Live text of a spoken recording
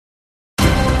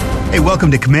Hey,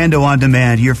 welcome to Commando On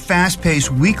Demand, your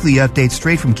fast-paced weekly update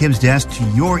straight from Kim's desk to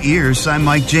your ears. I'm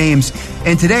Mike James,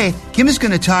 and today, Kim is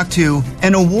going to talk to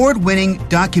an award-winning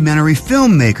documentary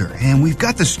filmmaker, and we've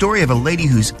got the story of a lady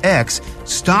whose ex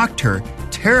stalked her,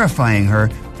 terrifying her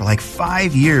for like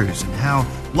 5 years, and how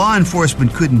law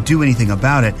enforcement couldn't do anything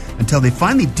about it until they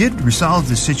finally did resolve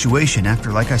the situation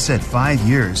after, like I said, 5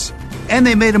 years. And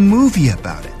they made a movie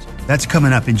about it. That's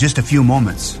coming up in just a few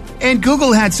moments. And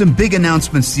Google had some big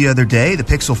announcements the other day. The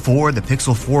Pixel 4, the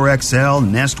Pixel 4 XL,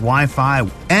 Nest Wi-Fi,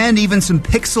 and even some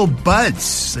Pixel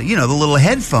Buds, the little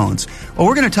headphones. Well,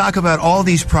 we're going to talk about all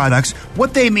these products,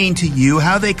 what they mean to you,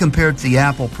 how they compare to the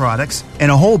Apple products, and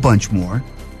a whole bunch more.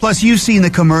 Plus, you've seen the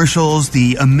commercials,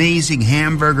 the amazing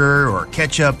hamburger or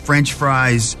ketchup, French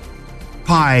fries,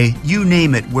 pie, you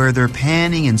name it, where they're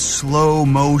panning in slow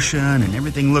motion and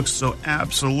everything looks so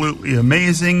absolutely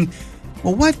amazing.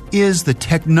 Well, what is the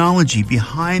technology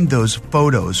behind those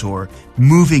photos or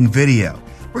moving video?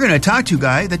 We're going to talk to a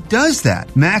guy that does that,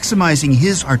 maximizing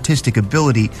his artistic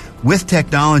ability with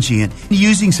technology and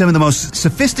using some of the most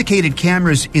sophisticated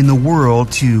cameras in the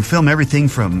world to film everything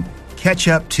from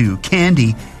ketchup to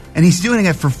candy, and he's doing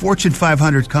it for Fortune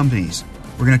 500 companies.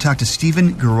 We're going to talk to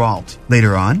Stephen Geralt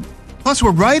later on. Plus,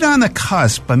 we're right on the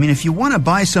cusp. I mean, if you want to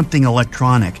buy something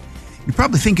electronic, you're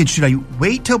probably thinking, should I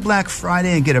wait till Black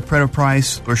Friday and get a better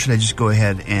price, or should I just go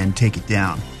ahead and take it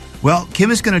down? Well,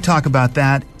 Kim is going to talk about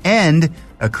that and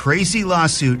a crazy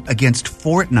lawsuit against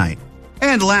Fortnite.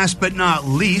 And last but not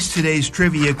least, today's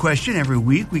trivia question. Every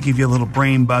week, we give you a little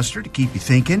brain buster to keep you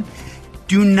thinking.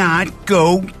 Do not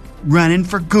go running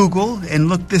for Google and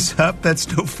look this up.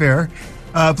 That's no fair.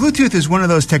 Bluetooth is one of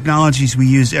those technologies we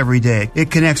use every day. It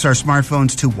connects our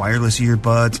smartphones to wireless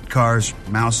earbuds, cars,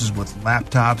 mouses with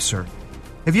laptops, or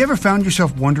have you ever found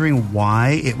yourself wondering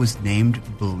why it was named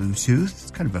Bluetooth?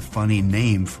 It's kind of a funny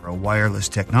name for a wireless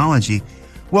technology.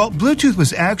 Well, Bluetooth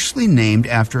was actually named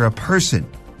after a person.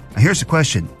 Now, here's the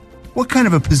question. What kind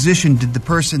of a position did the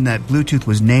person that Bluetooth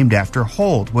was named after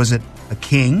hold? Was it a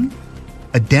king,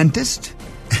 a dentist,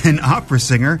 an opera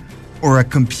singer, or a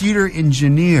computer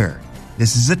engineer?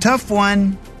 This is a tough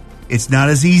one. It's not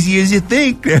as easy as you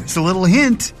think. There's a little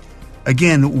hint.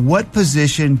 Again, what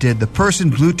position did the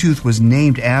person Bluetooth was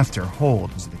named after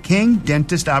hold? Was it a king,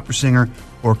 dentist, opera singer,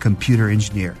 or computer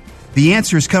engineer? The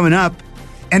answer is coming up.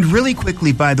 And really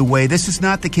quickly, by the way, this is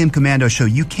not the Kim Commando Show.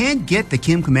 You can't get the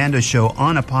Kim Commando Show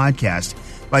on a podcast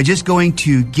by just going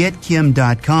to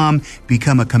getkim.com,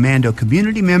 become a Commando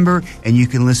community member, and you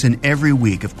can listen every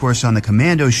week. Of course, on the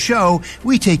Commando Show,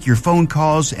 we take your phone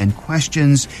calls and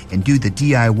questions and do the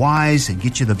DIYs and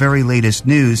get you the very latest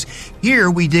news. Here,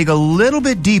 we dig a little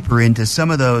bit deeper into some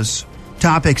of those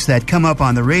topics that come up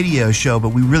on the radio show, but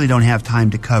we really don't have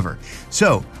time to cover.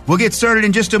 So, we'll get started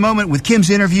in just a moment with Kim's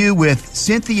interview with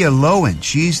Cynthia Lowen.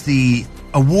 She's the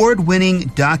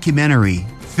award-winning documentary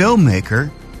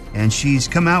filmmaker, and she's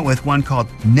come out with one called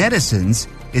Netizens.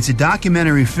 It's a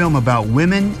documentary film about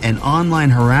women and online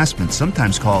harassment,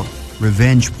 sometimes called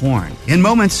revenge porn. In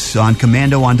moments on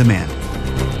Commando On Demand.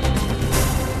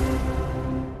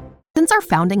 Since our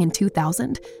founding in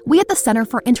 2000, we at the Center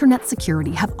for Internet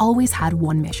Security have always had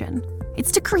one mission.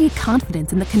 It's to create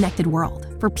confidence in the connected world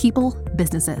for people,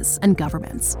 businesses, and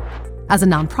governments. As a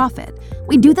nonprofit,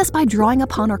 we do this by drawing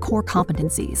upon our core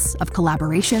competencies of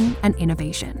collaboration and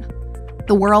innovation.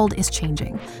 The world is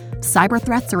changing, cyber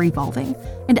threats are evolving,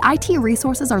 and IT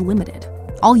resources are limited.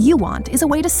 All you want is a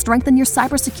way to strengthen your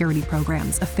cybersecurity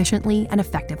programs efficiently and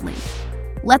effectively.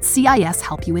 Let CIS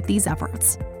help you with these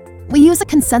efforts. We use a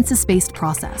consensus-based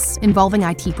process involving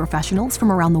IT professionals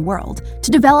from around the world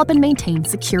to develop and maintain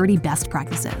security best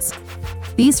practices.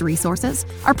 These resources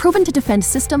are proven to defend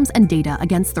systems and data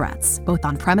against threats, both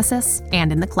on premises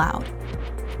and in the cloud.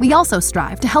 We also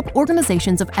strive to help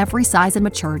organizations of every size and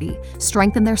maturity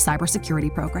strengthen their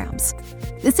cybersecurity programs.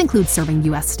 This includes serving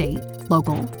U.S. state,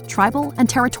 local, tribal, and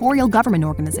territorial government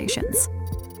organizations.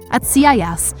 At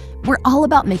CIS, we're all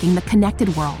about making the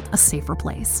connected world a safer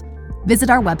place. Visit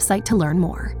our website to learn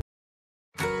more.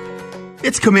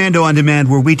 It's Commando On Demand,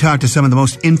 where we talk to some of the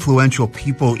most influential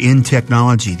people in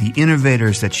technology, the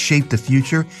innovators that shape the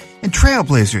future, and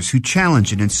trailblazers who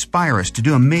challenge and inspire us to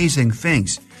do amazing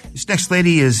things. This next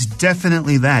lady is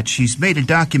definitely that. She's made a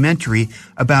documentary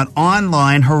about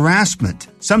online harassment,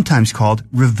 sometimes called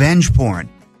revenge porn.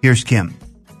 Here's Kim.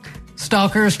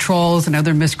 Stalkers, trolls, and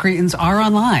other miscreants are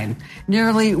online.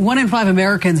 Nearly 1 in 5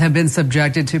 Americans have been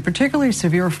subjected to particularly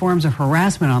severe forms of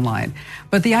harassment online.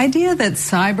 But the idea that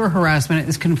cyber harassment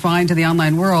is confined to the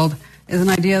online world is an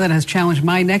idea that has challenged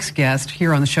my next guest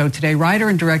here on the show today, writer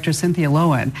and director Cynthia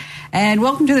Lowen. And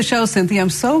welcome to the show, Cynthia. I'm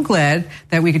so glad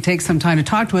that we could take some time to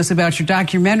talk to us about your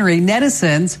documentary,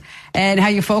 Netizens, and how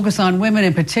you focus on women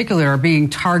in particular being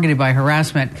targeted by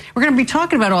harassment. We're going to be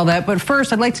talking about all that, but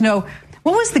first I'd like to know,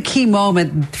 what was the key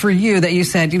moment for you that you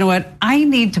said, you know what, I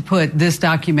need to put this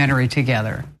documentary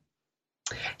together?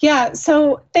 Yeah,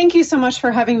 so thank you so much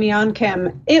for having me on,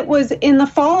 Kim. It was in the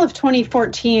fall of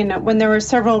 2014 when there were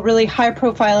several really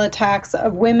high-profile attacks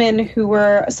of women who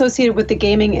were associated with the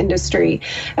gaming industry.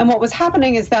 And what was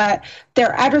happening is that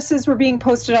their addresses were being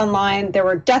posted online, there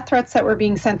were death threats that were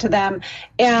being sent to them,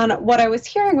 and what I was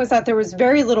hearing was that there was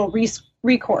very little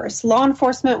recourse. Law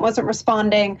enforcement wasn't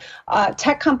responding.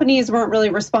 Tech companies weren't really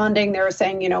responding. They were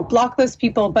saying, block those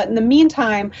people. But in the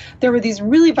meantime, there were these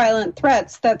really violent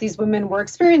threats that these women were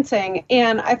experiencing.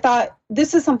 And I thought,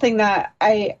 this is something that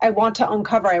I want to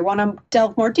uncover. I want to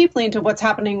delve more deeply into what's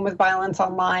happening with violence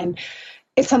online.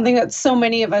 It's something that so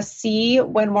many of us see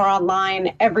when we're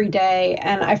online every day.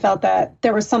 And I felt that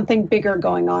there was something bigger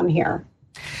going on here.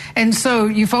 And so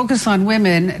you focus on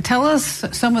women. Tell us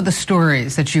some of the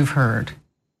stories that you've heard.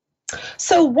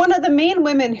 So one of the main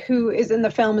women who is in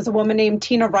the film is a woman named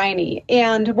Tina Riney.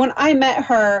 And when I met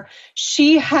her,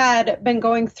 she had been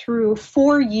going through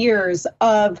 4 years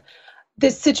of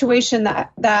this situation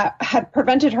that had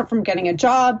prevented her from getting a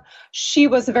job. She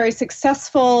was a very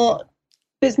successful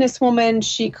businesswoman.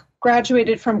 She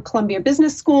graduated from Columbia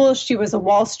Business School. She was a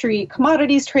Wall Street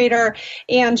commodities trader,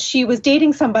 and she was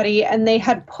dating somebody, and they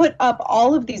had put up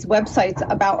all of these websites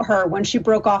about her when she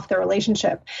broke off their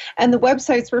relationship. And the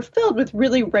websites were filled with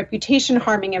really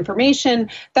reputation-harming information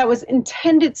that was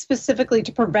intended specifically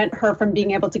to prevent her from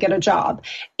being able to get a job.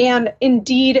 And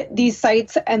indeed, these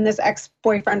sites and this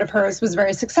ex-boyfriend of hers was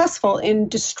very successful in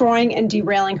destroying and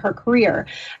derailing her career.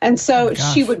 And so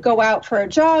she would go out for a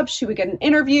job, she would get an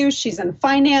interview, she's in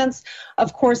finance.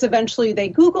 Of course, eventually they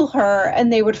Google her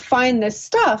and they would find this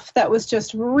stuff that was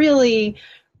just really,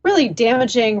 really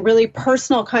damaging, really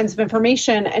personal kinds of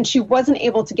information. And she wasn't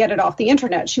able to get it off the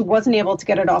internet. She wasn't able to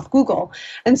get it off Google.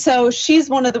 And so she's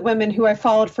one of the women who I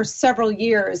followed for several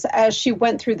years as she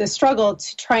went through this struggle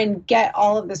to try and get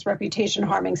all of this reputation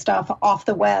harming stuff off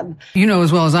the web. You know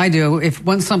as well as I do, if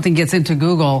once something gets into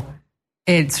Google,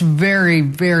 it's very,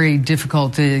 very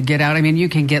difficult to get out. I mean, you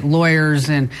can get lawyers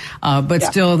but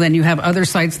still then you have other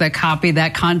sites that copy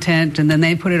that content and then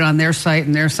they put it on their site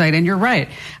and their site. And you're right.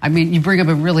 I mean, you bring up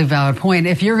a really valid point.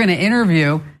 If you're going to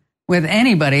interview with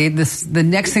anybody, the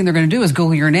next thing they're going to do is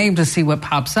Google your name to see what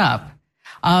pops up.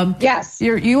 Yes.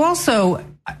 I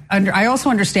also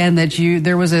understand that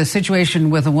there was a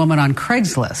situation with a woman on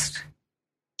Craigslist.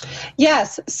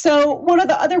 Yes. So one of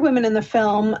the other women in the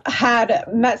film had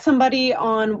met somebody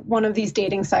on one of these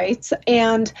dating sites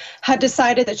and had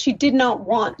decided that she did not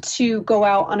want to go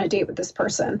out on a date with this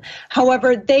person.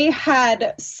 However, they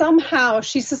had somehow,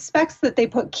 she suspects that they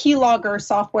put keylogger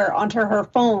software onto her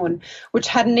phone, which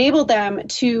had enabled them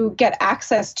to get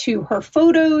access to her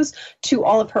photos, to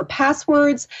all of her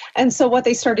passwords. And so what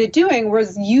they started doing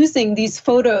was using these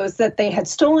photos that they had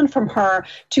stolen from her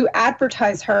to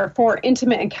advertise her for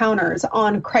intimate encounters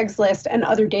on Craigslist and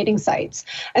other dating sites.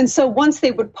 And so once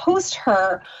they would post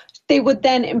her, they would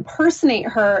then impersonate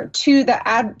her to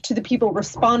the people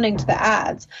responding to the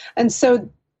ads. And so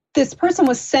this person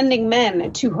was sending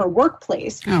men to her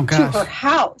workplace, to her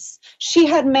house. She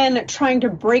had men trying to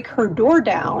break her door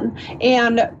down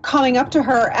and coming up to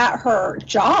her at her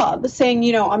job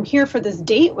saying, I'm here for this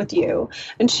date with you.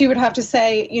 And she would have to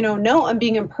say, no, I'm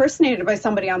being impersonated by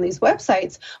somebody on these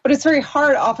websites. But it's very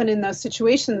hard often in those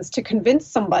situations to convince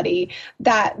somebody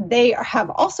that they have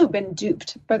also been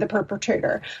duped by the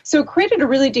perpetrator. So it created a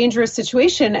really dangerous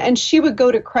situation. And she would go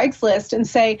to Craigslist and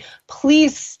say,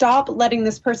 please stop letting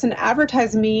this person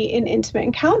advertise me in intimate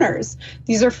encounters.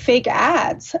 These are fake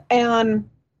ads. And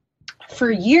for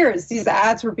years, these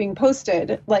ads were being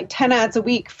posted, like 10 ads a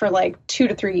week for like 2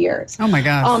 to 3 years. Oh my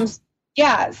gosh.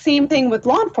 Yeah, same thing with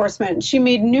law enforcement. She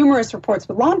made numerous reports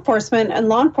with law enforcement, and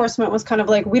law enforcement was kind of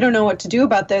like, we don't know what to do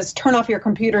about this. Turn off your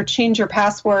computer, change your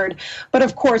password. But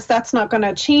of course, that's not going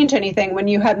to change anything when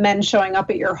you have men showing up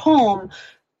at your home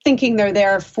thinking they're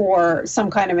there for some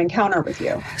kind of encounter with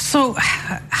you. So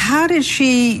how did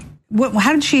she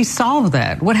solve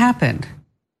that? What happened?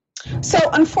 So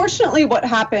unfortunately, what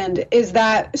happened is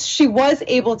that she was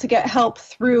able to get help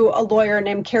through a lawyer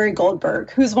named Carrie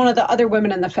Goldberg, who's one of the other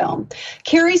women in the film.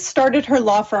 Carrie started her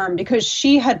law firm because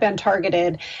she had been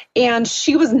targeted, and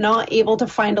she was not able to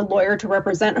find a lawyer to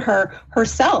represent her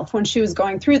herself when she was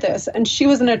going through this. And she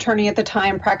was an attorney at the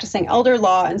time practicing elder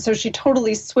law, and so she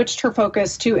totally switched her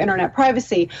focus to internet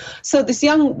privacy. So this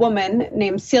young woman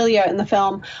named Celia in the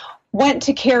film went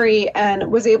to Carrie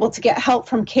and was able to get help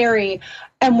from Carrie.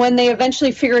 And when they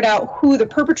eventually figured out who the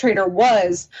perpetrator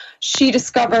was, she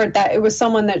discovered that it was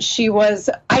someone that she was,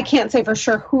 I can't say for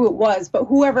sure who it was, but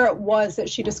whoever it was that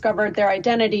she discovered their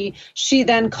identity, she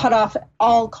then cut off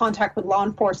all contact with law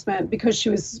enforcement because she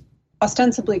was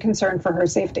ostensibly concerned for her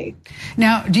safety.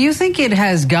 Now, do you think it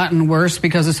has gotten worse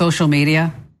because of social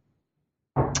media?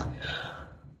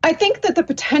 I think that the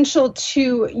potential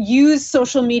to use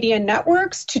social media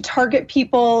networks to target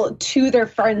people to their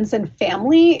friends and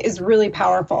family is really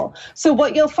powerful. So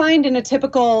what you'll find in a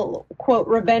typical, quote,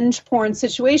 revenge porn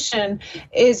situation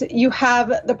is you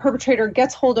have the perpetrator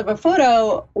gets hold of a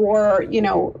photo or,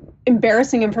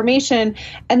 embarrassing information,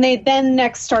 and they then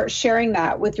next start sharing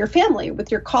that with your family, with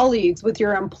your colleagues, with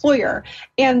your employer.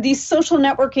 And these social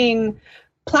networking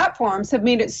platforms have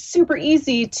made it super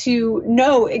easy to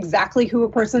know exactly who a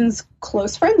person's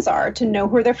close friends are, to know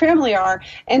who their family are,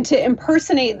 and to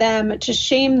impersonate them, to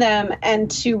shame them, and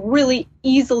to really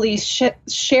easily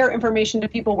share information to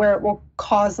people where it will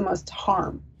cause the most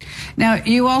harm. Now,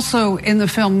 you also, in the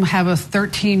film, have a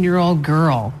 13-year-old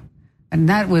girl, and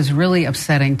that was really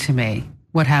upsetting to me.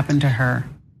 What happened to her?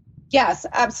 Yes,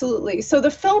 absolutely. So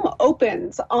the film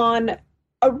opens on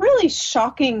a really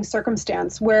shocking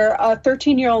circumstance where a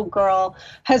 13-year-old girl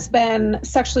has been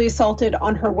sexually assaulted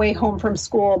on her way home from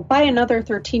school by another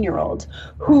 13-year-old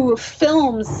who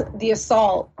films the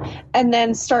assault and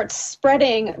then starts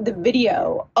spreading the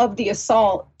video of the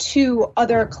assault to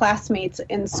other classmates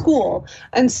in school.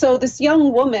 And so this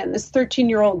young woman, this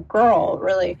 13-year-old girl,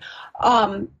 really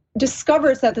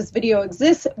discovers that this video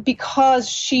exists because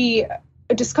she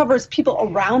discovers people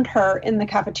around her in the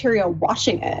cafeteria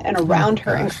watching it and around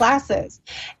her in classes.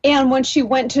 And when she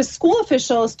went to school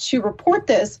officials to report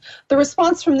this, the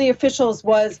response from the officials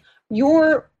was,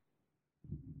 your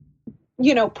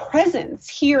presence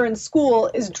here in school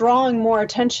is drawing more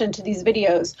attention to these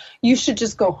videos. You should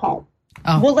just go home.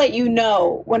 Oh. We'll let you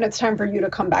know when it's time for you to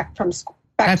come back from school,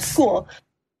 to school.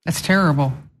 That's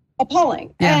terrible.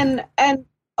 Appalling. Yeah. And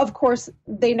of course,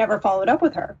 they never followed up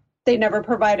with her. They never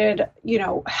provided,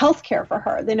 health care for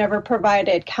her. They never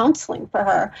provided counseling for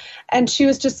her. And she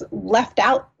was just left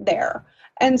out there.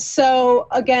 And so,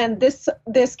 again,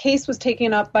 this case was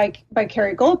taken up by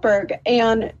Carrie Goldberg,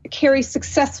 and Carrie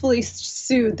successfully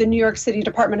sued the New York City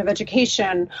Department of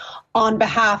Education on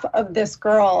behalf of this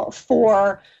girl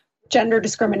for gender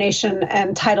discrimination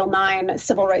and Title IX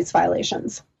civil rights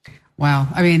violations. Wow.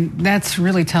 I mean, that's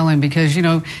really telling because,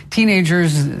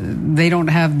 teenagers, they don't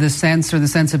have the sense or the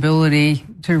sensibility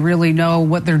to really know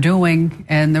what they're doing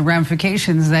and the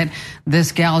ramifications that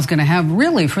this gal is going to have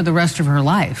really for the rest of her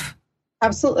life.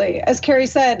 Absolutely. As Carrie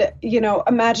said,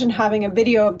 imagine having a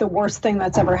video of the worst thing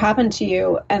that's ever happened to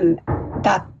you, and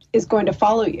that is going to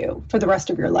follow you for the rest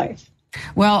of your life.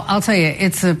 Well, I'll tell you,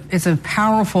 it's a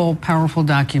powerful, powerful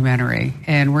documentary,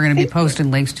 and we're going to be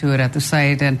posting links to it at the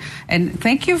site. And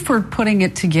thank you for putting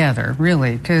it together,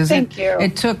 really, because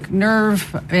it took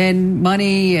nerve and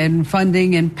money and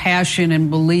funding and passion and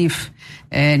belief,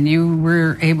 and you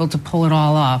were able to pull it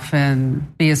all off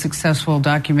and be a successful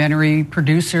documentary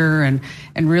producer and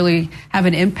really have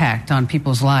an impact on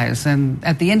people's lives. And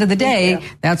at the end of the day,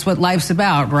 that's what life's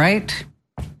about, right?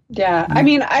 Yeah. I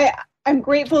mean, I'm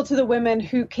grateful to the women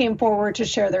who came forward to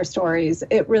share their stories.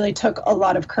 It really took a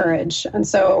lot of courage. And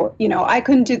so, I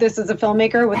couldn't do this as a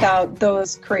filmmaker without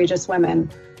those courageous women.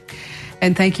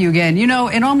 And thank you again.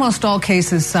 In almost all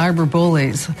cases, cyber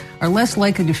bullies are less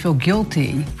likely to feel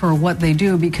guilty for what they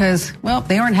do because,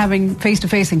 they aren't having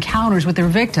face-to-face encounters with their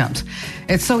victims.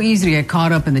 It's so easy to get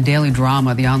caught up in the daily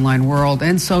drama of the online world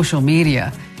and social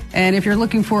media. And if you're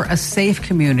looking for a safe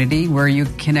community where you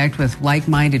connect with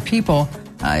like-minded people,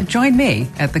 join me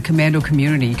at the Commando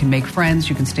community. You can make friends,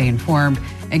 you can stay informed,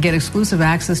 and get exclusive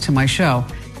access to my show.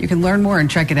 You can learn more and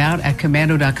check it out at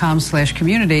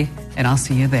commando.com/community, and I'll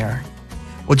see you there.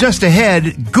 Well, just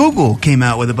ahead, Google came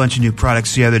out with a bunch of new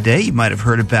products the other day. You might have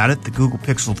heard about it, the Google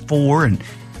Pixel 4 and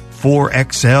 4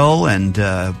 XL, and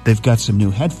they've got some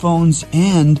new headphones,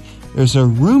 and there's a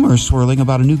rumor swirling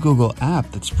about a new Google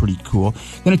app that's pretty cool.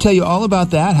 Going to tell you all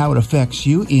about that, how it affects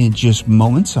you in just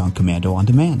moments on Commando On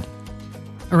Demand.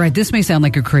 All right, this may sound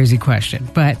like a crazy question,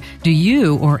 but do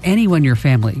you or anyone in your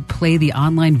family play the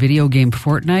online video game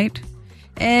Fortnite?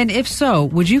 And if so,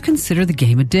 would you consider the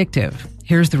game addictive?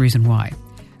 Here's the reason why.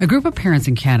 A group of parents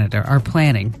in Canada are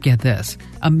planning, get this,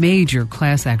 a major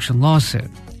class action lawsuit.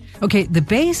 Okay, the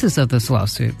basis of this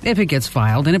lawsuit, if it gets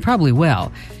filed, and it probably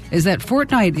will, is that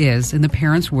Fortnite is, in the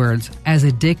parents' words, as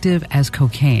addictive as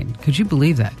cocaine. Could you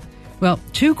believe that? Well,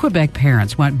 2 Quebec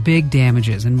parents want big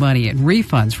damages and money and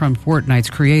refunds from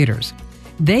Fortnite's creators.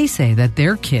 They say that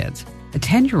their kids, a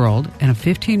 10-year-old and a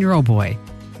 15-year-old boy,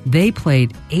 they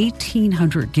played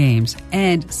 1,800 games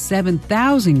and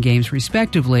 7,000 games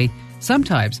respectively,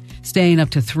 sometimes staying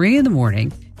up to 3 in the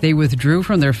morning. They withdrew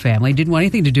from their family, didn't want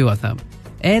anything to do with them.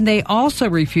 And they also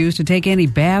refused to take any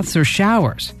baths or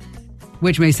showers,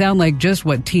 which may sound like just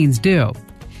what teens do.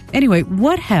 Anyway,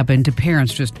 what happened to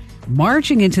parents just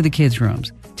marching into the kids'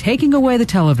 rooms, taking away the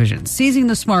television, seizing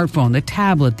the smartphone, the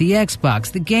tablet, the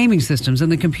Xbox, the gaming systems,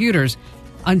 and the computers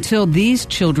until these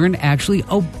children actually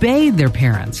obeyed their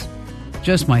parents?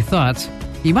 Just my thoughts.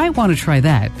 You might want to try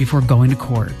that before going to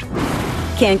court.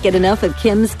 Can't get enough of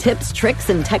Kim's tips,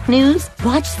 tricks, and tech news?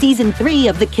 Watch Season 3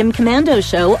 of The Kim Commando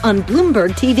Show on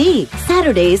Bloomberg TV,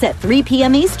 Saturdays at 3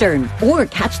 p.m. Eastern, or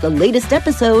catch the latest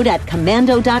episode at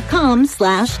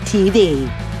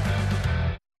commando.com/TV.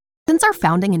 Since our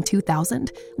founding in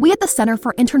 2000, we at the Center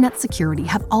for Internet Security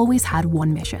have always had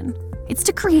one mission. It's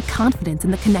to create confidence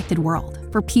in the connected world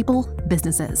for people,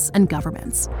 businesses, and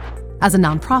governments. As a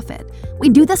nonprofit, we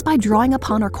do this by drawing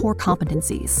upon our core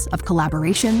competencies of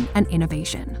collaboration and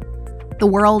innovation. The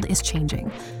world is changing,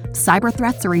 cyber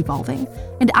threats are evolving,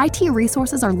 and IT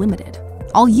resources are limited.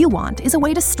 All you want is a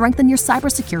way to strengthen your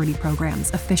cybersecurity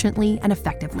programs efficiently and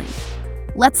effectively.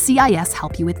 Let CIS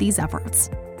help you with these efforts.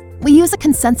 We use a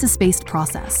consensus-based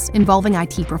process involving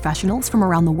IT professionals from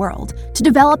around the world to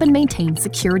develop and maintain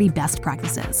security best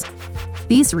practices.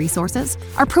 These resources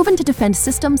are proven to defend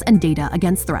systems and data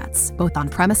against threats, both on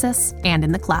premises and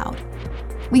in the cloud.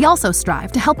 We also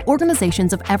strive to help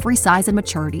organizations of every size and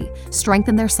maturity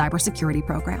strengthen their cybersecurity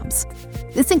programs.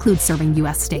 This includes serving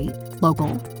U.S. state,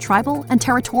 local, tribal, and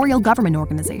territorial government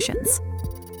organizations.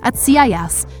 At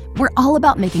CIS, we're all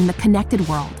about making the connected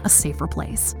world a safer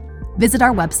place. Visit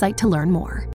our website to learn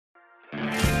more.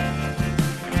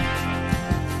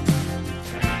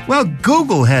 Well,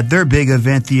 Google had their big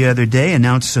event the other day,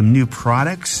 announced some new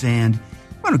products, and I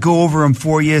want to go over them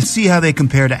for you, see how they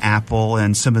compare to Apple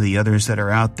and some of the others that are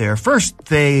out there. First,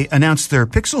 they announced their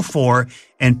Pixel 4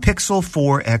 and Pixel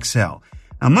 4 XL.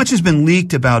 Now, much has been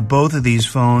leaked about both of these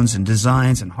phones and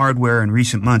designs and hardware in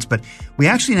recent months, but we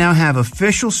actually now have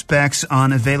official specs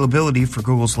on availability for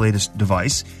Google's latest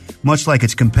device. Much like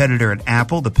its competitor at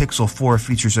Apple, the Pixel 4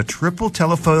 features a triple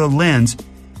telephoto lens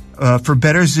for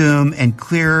better zoom and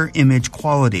clearer image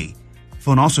quality. The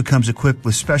phone also comes equipped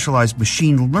with specialized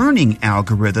machine learning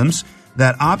algorithms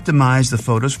that optimize the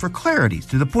photos for clarity,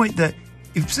 to the point that,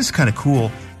 if this is kind of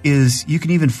cool, is you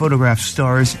can even photograph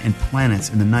stars and planets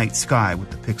in the night sky with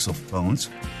the Pixel phones.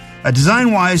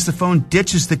 Design-wise, the phone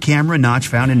ditches the camera notch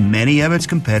found in many of its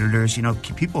competitors. You know,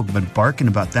 people have been barking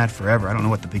about that forever. I don't know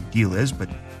what the big deal is, but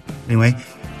anyway,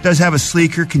 it does have a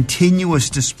sleeker, continuous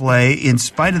display. In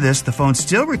spite of this, the phone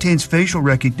still retains facial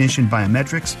recognition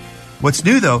biometrics. What's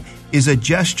new, though, is a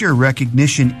gesture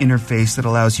recognition interface that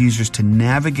allows users to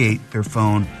navigate their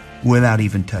phone without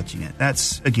even touching it.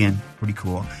 That's, again, pretty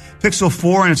cool. Pixel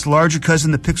 4 and its larger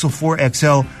cousin, the Pixel 4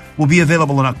 XL, will be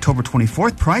available on October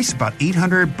 24th. Price about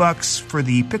 $800 for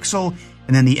the Pixel,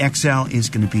 and then the XL is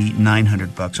going to be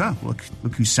 $900. Oh, look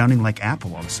who's sounding like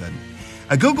Apple all of a sudden.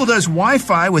 Google does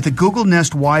Wi-Fi with the Google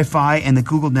Nest Wi-Fi and the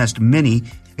Google Nest Mini.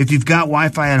 If you've got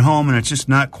Wi-Fi at home and it's just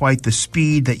not quite the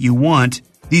speed that you want,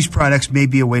 these products may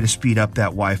be a way to speed up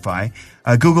that Wi-Fi.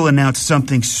 Google announced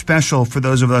something special for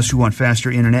those of us who want faster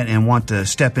internet and want to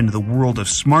step into the world of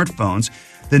smartphones.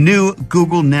 The new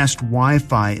Google Nest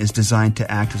Wi-Fi is designed to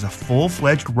act as a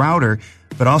full-fledged router,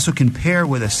 but also can pair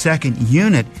with a second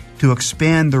unit to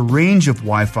expand the range of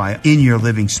Wi-Fi in your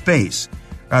living space.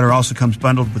 Router also comes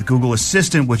bundled with Google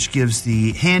Assistant, which gives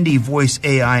the handy voice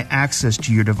AI access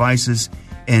to your devices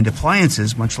and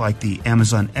appliances, much like the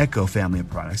Amazon Echo family of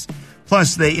products.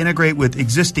 Plus, they integrate with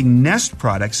existing Nest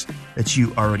products that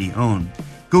you already own.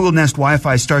 Google Nest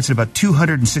Wi-Fi starts at about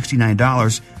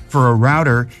 $269 for a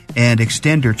router and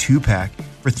extender 2-pack.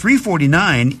 For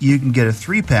 $349, you can get a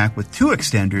 3-pack with 2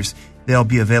 extenders. They'll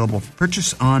be available for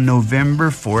purchase on November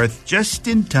 4th, just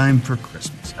in time for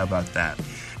Christmas. How about that?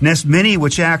 Nest Mini,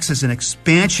 which acts as an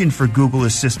expansion for Google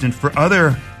Assistant for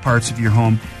other parts of your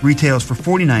home, retails for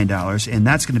 $49, and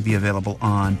that's going to be available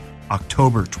on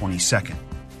October 22nd.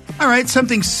 All right,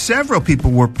 something several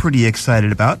people were pretty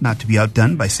excited about, not to be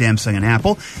outdone by Samsung and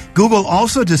Apple. Google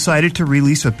also decided to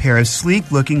release a pair of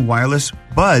sleek-looking wireless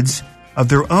buds of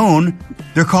their own.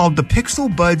 They're called the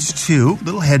Pixel Buds 2,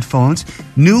 little headphones,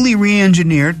 newly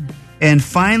re-engineered and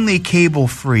finally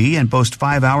cable-free and boast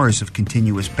 5 hours of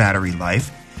continuous battery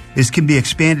life. This can be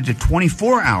expanded to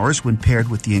 24 hours when paired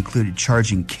with the included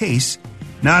charging case.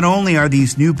 Not only are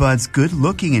these new buds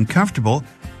good-looking and comfortable,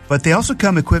 but they also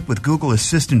come equipped with Google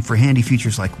Assistant for handy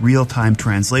features like real-time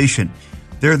translation.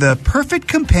 They're the perfect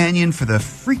companion for the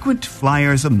frequent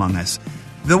flyers among us.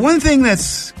 The one thing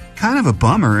that's kind of a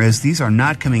bummer is these are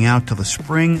not coming out till the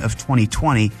spring of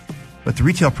 2020, but the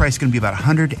retail price is going to be about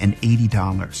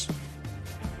 $180.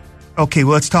 Okay,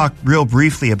 well, let's talk real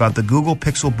briefly about the Google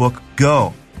Pixel Book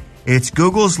Go. It's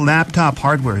Google's laptop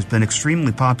hardware has been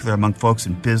extremely popular among folks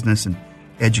in business and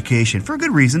education. For a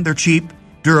good reason. They're cheap,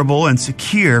 durable, and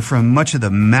secure from much of the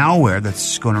malware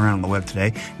that's going around on the web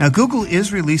today. Now, Google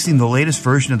is releasing the latest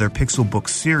version of their Pixel Book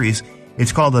series.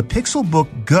 It's called the Pixel Book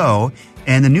Go,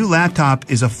 and the new laptop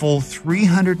is a full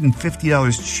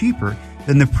 $350 cheaper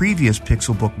than the previous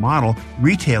Pixel Book model,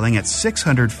 retailing at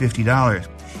 $650.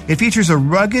 It features a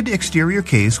rugged exterior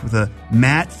case with a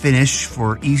matte finish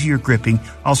for easier gripping.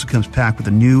 Also comes packed with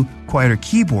a new, quieter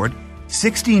keyboard,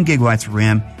 16 gigabytes of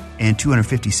RAM, and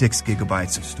 256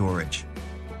 gigabytes of storage.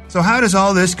 So how does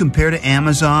all this compare to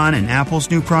Amazon and Apple's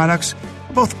new products?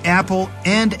 Both Apple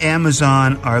and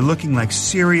Amazon are looking like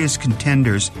serious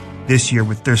contenders this year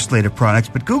with their slate of products,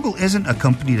 but Google isn't a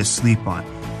company to sleep on.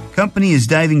 The company is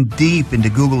diving deep into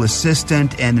Google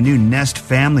Assistant, and the new Nest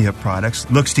family of products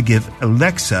looks to give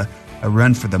Alexa a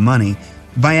run for the money.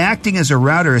 By acting as a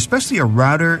router, especially a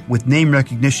router with name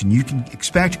recognition, you can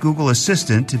expect Google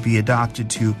Assistant to be adopted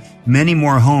to many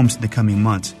more homes in the coming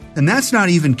months. And that's not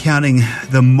even counting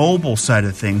the mobile side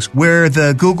of things, where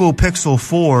the Google Pixel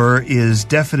 4 is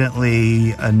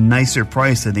definitely a nicer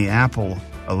price than the Apple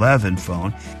 11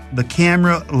 phone. The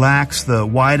camera lacks the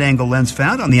wide-angle lens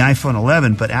found on the iPhone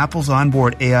 11, but Apple's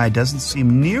onboard AI doesn't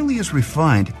seem nearly as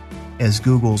refined as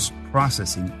Google's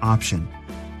processing option.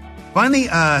 Finally,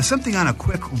 something on a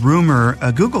quick rumor.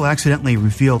 Google accidentally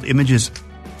revealed images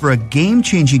for a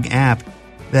game-changing app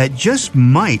that just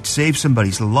might save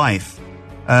somebody's life.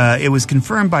 It was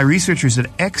confirmed by researchers at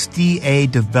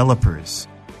XDA Developers.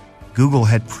 Google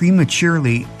had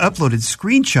prematurely uploaded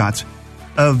screenshots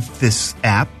of this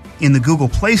app in the Google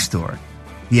Play Store.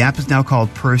 The app is now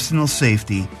called Personal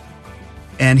Safety.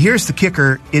 And here's the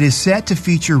kicker. It is set to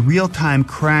feature real-time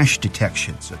crash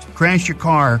detection. So if you crash your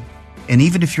car, and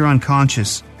even if you're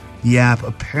unconscious, the app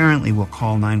apparently will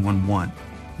call 911.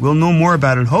 We'll know more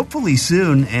about it hopefully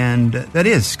soon, and that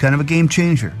is kind of a game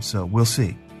changer, so we'll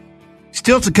see.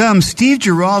 Still to come, Steve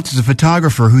Geralt is a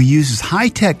photographer who uses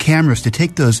high-tech cameras to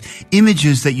take those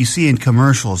images that you see in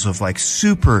commercials of like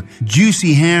super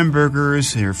juicy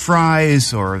hamburgers or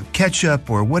fries or ketchup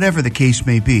or whatever the case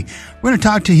may be. We're going to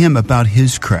talk to him about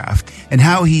his craft and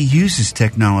how he uses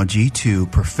technology to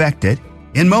perfect it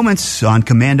in moments on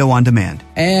Commando on Demand.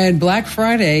 And Black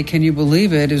Friday, can you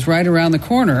believe it, is right around the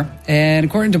corner. And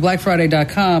according to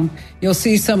BlackFriday.com, you'll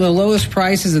see some of the lowest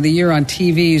prices of the year on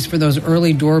TVs for those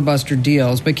early doorbuster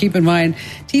deals. But keep in mind,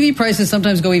 TV prices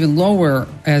sometimes go even lower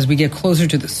as we get closer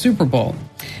to the Super Bowl.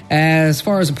 As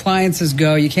far as appliances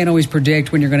go, you can't always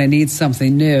predict when you're going to need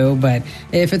something new. But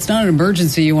if it's not an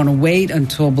emergency, you want to wait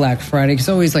until Black Friday. It's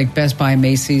always like Best Buy,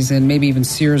 Macy's, and maybe even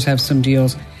Sears have some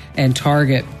deals, and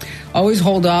Target. Always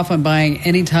hold off on buying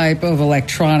any type of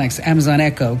electronics, Amazon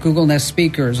Echo, Google Nest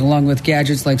speakers, along with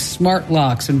gadgets like smart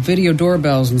locks and video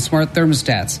doorbells and smart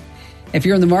thermostats. If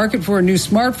you're in the market for a new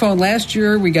smartphone, last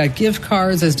year we got gift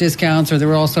cards as discounts, or there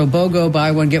were also BOGO,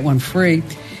 buy one, get one free.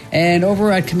 And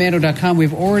over at Commando.com,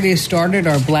 we've already started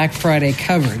our Black Friday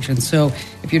coverage. And so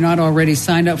if you're not already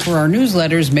signed up for our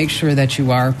newsletters, make sure that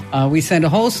you are. We send a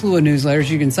whole slew of newsletters.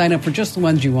 You can sign up for just the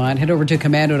ones you want. Head over to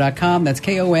Commando.com. That's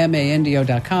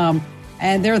Komando.com.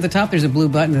 And there at the top, there's a blue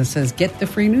button that says Get the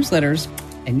Free Newsletters.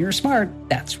 And you're smart.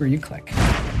 That's where you click.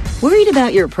 Worried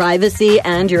about your privacy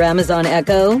and your Amazon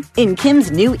Echo? In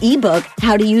Kim's new ebook,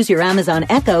 How to Use Your Amazon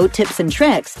Echo Tips and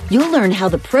Tricks, you'll learn how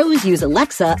the pros use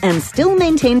Alexa and still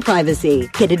maintain privacy.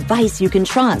 Get advice you can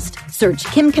trust. Search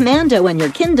Kim Commando on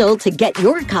your Kindle to get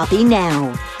your copy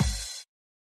now.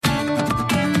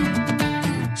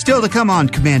 Still to come on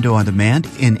Commando on Demand,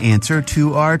 in answer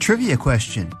to our trivia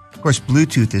question. Of course,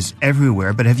 Bluetooth is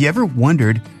everywhere, but have you ever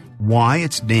wondered why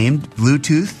it's named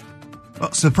Bluetooth?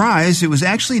 Well, surprise, it was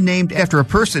actually named after a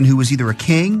person who was either a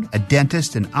king, a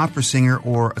dentist, an opera singer,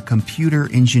 or a computer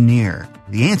engineer.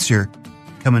 The answer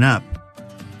coming up.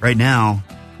 Right now,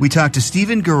 We talked to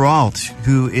Stephen Geralt,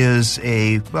 who is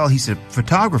he's a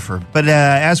photographer. But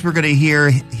as we're going to hear,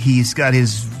 he's got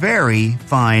his very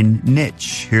fine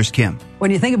niche. Here's Kim. When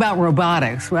you think about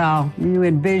robotics, well, you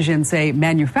envision, say,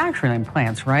 manufacturing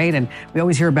plants, right? And we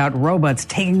always hear about robots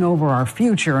taking over our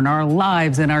future and our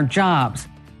lives and our jobs.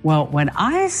 Well, when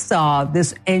I saw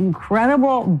this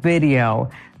incredible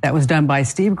video that was done by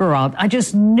Steve Geralt, I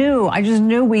just knew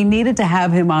we needed to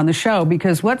have him on the show,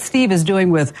 because what Steve is doing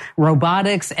with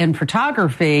robotics and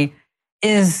photography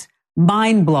is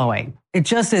mind-blowing. It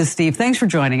just is, Steve. Thanks for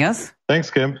joining us.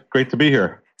 Thanks, Kim. Great to be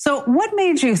here. So what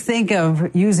made you think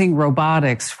of using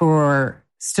robotics for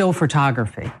still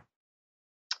photography?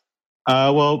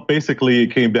 Well, basically,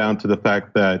 it came down to the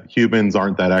fact that humans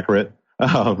aren't that accurate.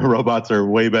 Robots are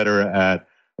way better at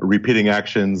repeating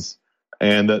actions.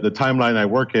 And the timeline I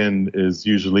work in is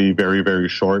usually very, very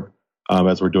short,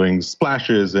 as we're doing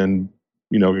splashes and,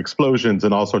 explosions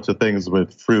and all sorts of things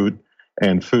with fruit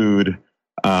and food.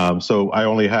 So I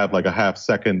only have like a half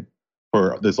second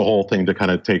for this whole thing to kind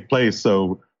of take place.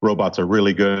 So robots are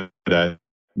really good at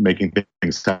making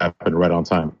things happen right on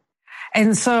time.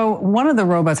 And so one of the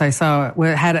robots I saw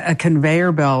had a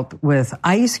conveyor belt with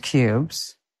ice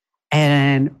cubes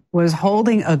and was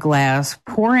holding a glass,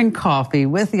 pouring coffee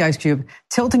with the ice cube,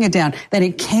 tilting it down. Then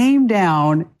it came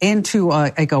down into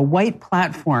a white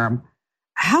platform.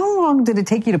 How long did it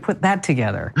take you to put that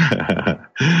together?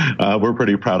 We're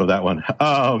pretty proud of that one.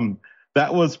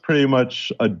 That was pretty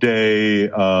much a day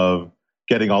of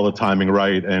getting all the timing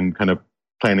right and kind of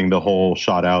planning the whole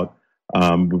shot out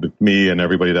with me and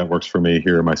everybody that works for me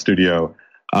here in my studio.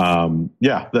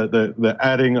 The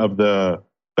adding of the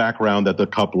background that the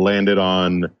cup landed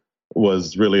on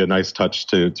was really a nice touch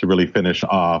to really finish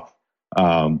off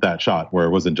that shot, where it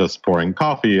wasn't just pouring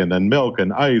coffee and then milk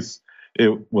and ice.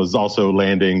 It was also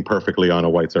landing perfectly on a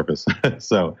white surface.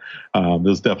 So it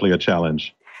was definitely a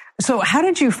challenge. So how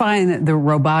did you find the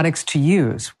robotics to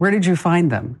use? Where did you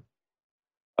find them?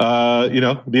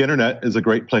 The internet is a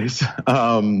great place.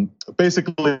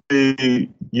 Basically, a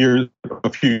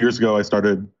few years ago, I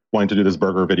started wanting to do this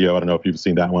burger video. I don't know if you've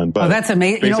seen that one, but that's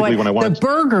amazing. Basically, the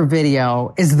burger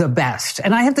video is the best.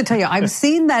 And I have to tell you, I've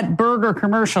seen that burger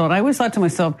commercial, and I always thought to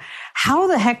myself, how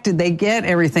the heck did they get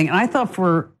everything? And I thought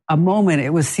for a moment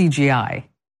it was CGI.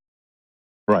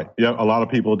 Right. Yeah, a lot of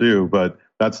people do, but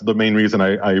that's the main reason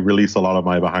I release a lot of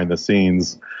my behind the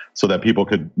scenes, so that people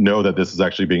could know that this is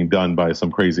actually being done by some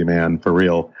crazy man for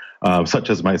real, such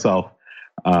as myself.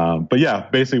 But yeah,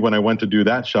 basically when I went to do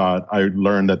that shot, I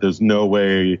learned that there's no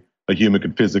way a human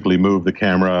could physically move the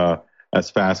camera as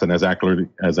fast and as accurately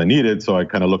as I needed. So I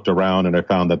kind of looked around and I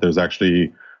found that there's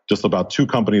actually just about 2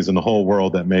 companies in the whole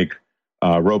world that make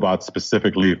robots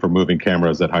specifically for moving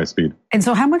cameras at high speed. And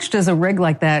so how much does a rig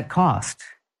like that cost?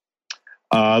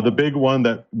 The big one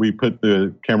that we put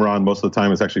the camera on most of the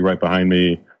time is actually right behind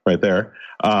me, right there,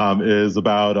 is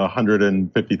about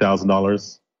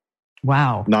 $150,000.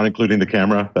 Wow. Not including the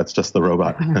camera. That's just the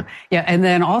robot. Yeah. And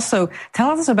then also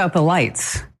tell us about the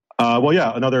lights.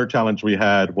 Another challenge we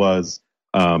had was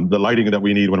the lighting that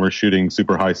we need when we're shooting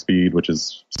super high speed, which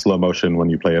is slow motion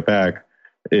when you play it back,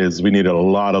 is we needed a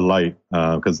lot of light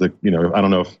because I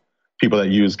don't know if people that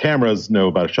use cameras know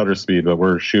about shutter speed, but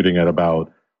we're shooting at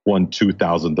about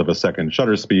 1/2000th of a second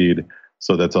shutter speed.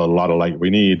 So that's a lot of light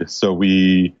we need. So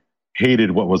we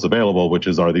hated what was available, which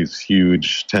are these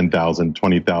huge 10,000,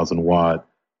 20,000 watt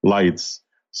lights.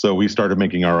 So we started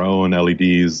making our own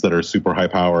LEDs that are super high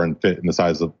power and fit in the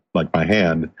size of like my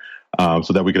hand,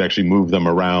 so that we could actually move them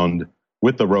around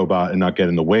with the robot and not get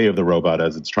in the way of the robot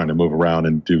as it's trying to move around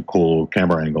and do cool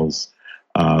camera angles.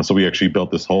 So we actually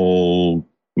built this whole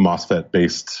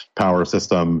MOSFET-based power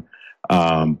system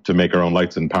to make our own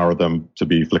lights and power them to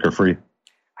be flicker-free.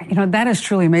 That is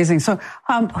truly amazing. So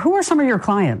who are some of your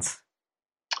clients?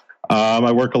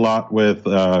 I work a lot with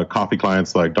coffee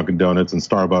clients like Dunkin' Donuts and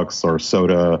Starbucks, or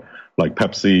soda like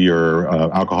Pepsi, or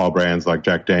alcohol brands like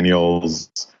Jack Daniels.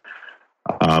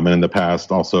 And in the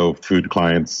past, also food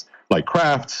clients like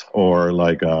Kraft or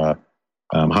like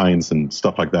Heinz and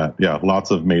stuff like that. Yeah,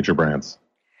 lots of major brands.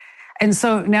 And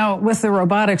so now with the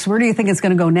robotics, where do you think it's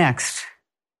going to go next?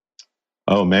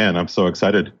 Oh, man, I'm so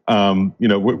excited.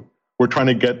 We're trying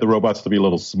to get the robots to be a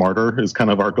little smarter is kind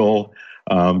of our goal.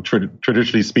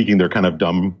 Traditionally speaking, they're kind of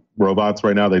dumb robots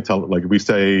right now. They we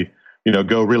say,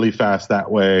 go really fast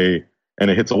that way,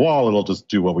 and it hits a wall, it'll just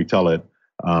do what we tell it.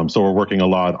 So we're working a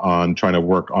lot on trying to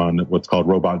work on what's called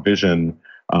robot vision,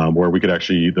 where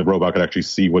the robot could actually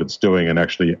see what it's doing and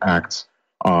actually act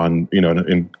on,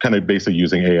 and kind of basically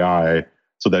using AI,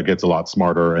 so that it gets a lot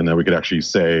smarter. And then we could actually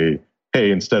say,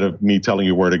 hey, instead of me telling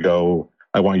you where to go,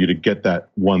 I want you to get that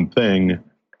one thing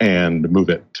and move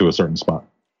it to a certain spot.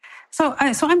 So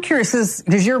I'm curious,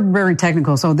 because you're very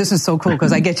technical, so this is so cool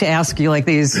because I get to ask you like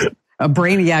these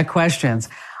brainiac questions.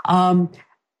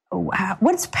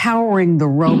 What's powering the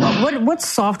robot? What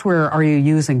software are you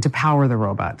using to power the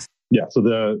robots? Yeah, so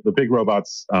the big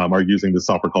robots are using this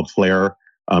software called Flare.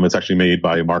 It's actually made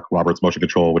by Mark Roberts Motion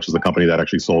Control, which is the company that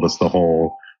actually sold us the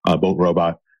whole boat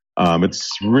robot. It's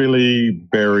really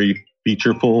very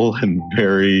featureful and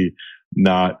very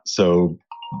not so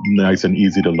nice and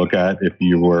easy to look at if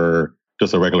you were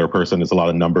just a regular person. It's a lot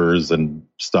of numbers and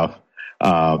stuff.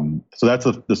 So that's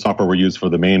the software we use for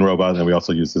the main robot. And we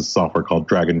also use this software called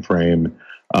Dragon Frame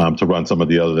to run some of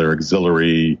the other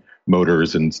auxiliary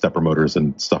motors and stepper motors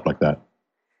and stuff like that.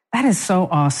 That is so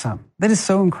awesome. That is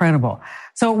so incredible.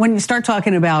 So when you start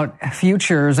talking about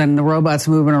futures and the robots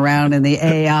moving around and the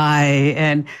AI,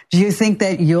 and do you think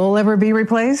that you'll ever be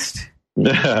replaced?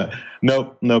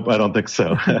 Nope, I don't think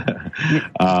so.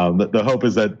 The hope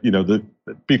is that,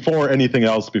 before anything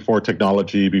else, before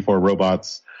technology, before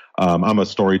robots, I'm a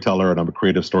storyteller and I'm a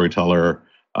creative storyteller.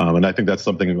 And I think that's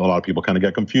something a lot of people kind of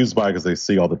get confused by because they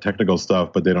see all the technical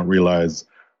stuff, but they don't realize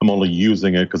I'm only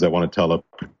using it because I want to tell a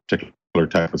particular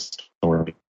type of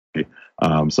story.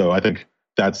 So I think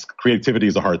creativity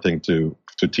is a hard thing to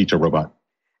teach a robot.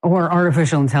 Or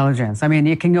artificial intelligence. I mean,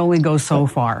 you can only go so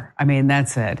far. I mean,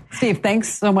 that's it. Steve, thanks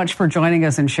so much for joining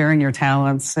us and sharing your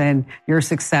talents and your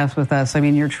success with us. I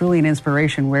mean, you're truly an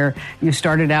inspiration where you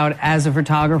started out as a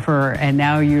photographer and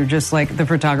now you're just like the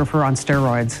photographer on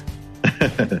steroids.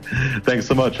 Thanks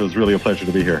so much. It was really a pleasure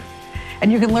to be here.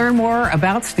 And you can learn more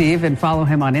about Steve and follow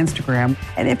him on Instagram.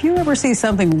 And if you ever see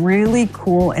something really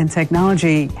cool in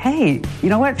technology, hey, you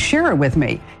know what? Share it with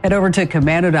me. Head over to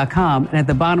Komando.com, and at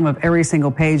the bottom of every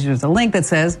single page, there's a link that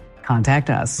says,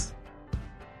 Contact Us.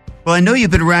 Well, I know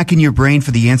you've been racking your brain for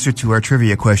the answer to our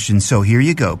trivia question, so here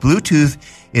you go. Bluetooth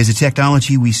is a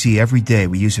technology we see every day.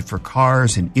 We use it for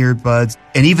cars and earbuds,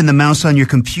 and even the mouse on your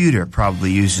computer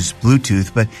probably uses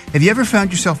Bluetooth. But have you ever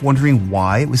found yourself wondering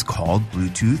why it was called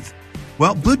Bluetooth?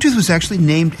 Well, Bluetooth was actually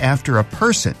named after a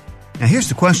person. Now, here's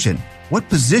the question. What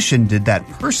position did that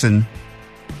person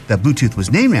that Bluetooth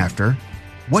was named after,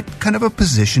 what kind of a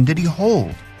position did he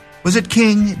hold? Was it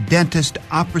king, dentist,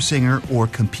 opera singer, or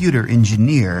computer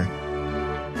engineer?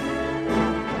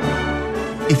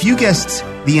 If you guessed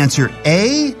the answer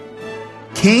A,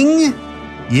 king,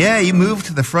 yeah, you moved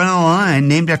to the front of the line.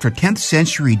 Named after 10th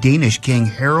century Danish king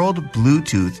Harald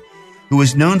Bluetooth, who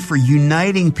was known for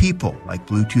uniting people, like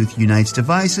Bluetooth unites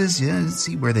devices. Yeah, let's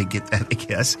see where they get that, I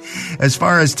guess. As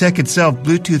far as tech itself,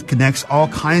 Bluetooth connects all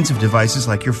kinds of devices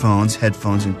like your phones,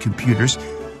 headphones, and computers.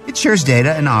 It shares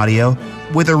data and audio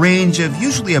with a range of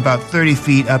usually about 30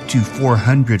 feet up to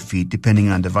 400 feet, depending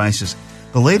on devices.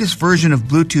 The latest version of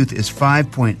Bluetooth is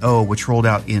 5.0, which rolled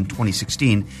out in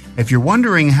 2016. If you're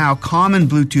wondering how common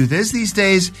Bluetooth is these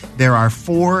days, there are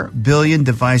 4 billion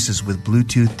devices with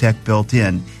Bluetooth tech built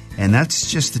in. And that's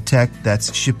just the tech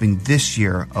that's shipping this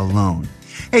year alone.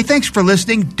 Hey, thanks for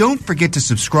listening. Don't forget to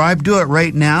subscribe. Do it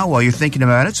right now while you're thinking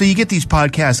about it so you get these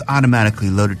podcasts automatically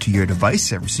loaded to your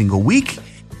device every single week.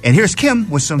 And here's Kim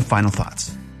with some final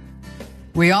thoughts.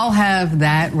 We all have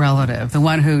that relative, the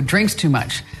one who drinks too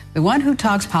much, the one who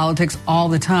talks politics all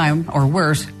the time, or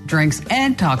worse, drinks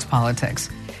and talks politics.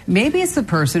 Maybe it's the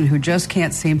person who just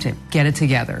can't seem to get it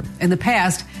together. In the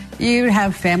past, you'd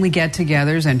have family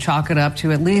get-togethers and chalk it up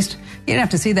to at least you'd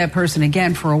have to see that person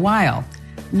again for a while.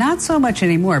 Not so much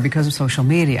anymore because of social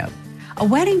media. A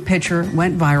wedding picture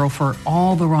went viral for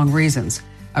all the wrong reasons.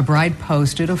 A bride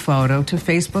posted a photo to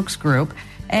Facebook's group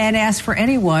and asked for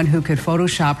anyone who could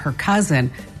Photoshop her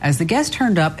cousin as the guest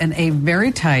turned up in a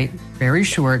very tight, very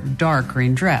short, dark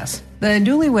green dress. The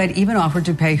newlywed even offered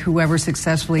to pay whoever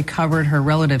successfully covered her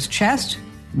relative's chest,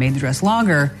 made the dress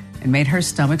longer, and made her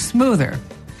stomach smoother.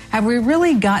 Have we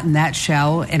really gotten that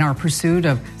shallow in our pursuit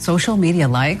of social media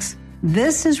likes?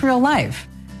 This is real life.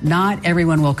 Not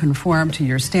everyone will conform to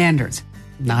your standards.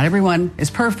 Not everyone is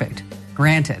perfect.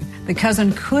 Granted, the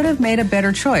cousin could have made a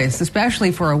better choice,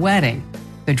 especially for a wedding.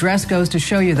 The dress goes to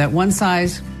show you that one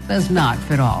size does not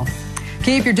fit all.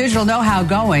 Keep your digital know-how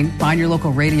going. Find your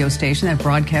local radio station that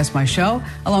broadcasts my show,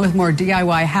 along with more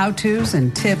DIY how-tos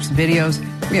and tips, videos.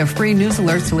 We have free news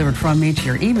alerts delivered from me to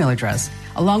your email address,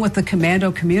 along with the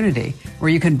Komando community, where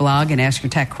you can blog and ask your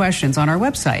tech questions on our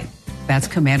website. That's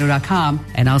Komando.com,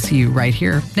 and I'll see you right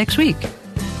here next week.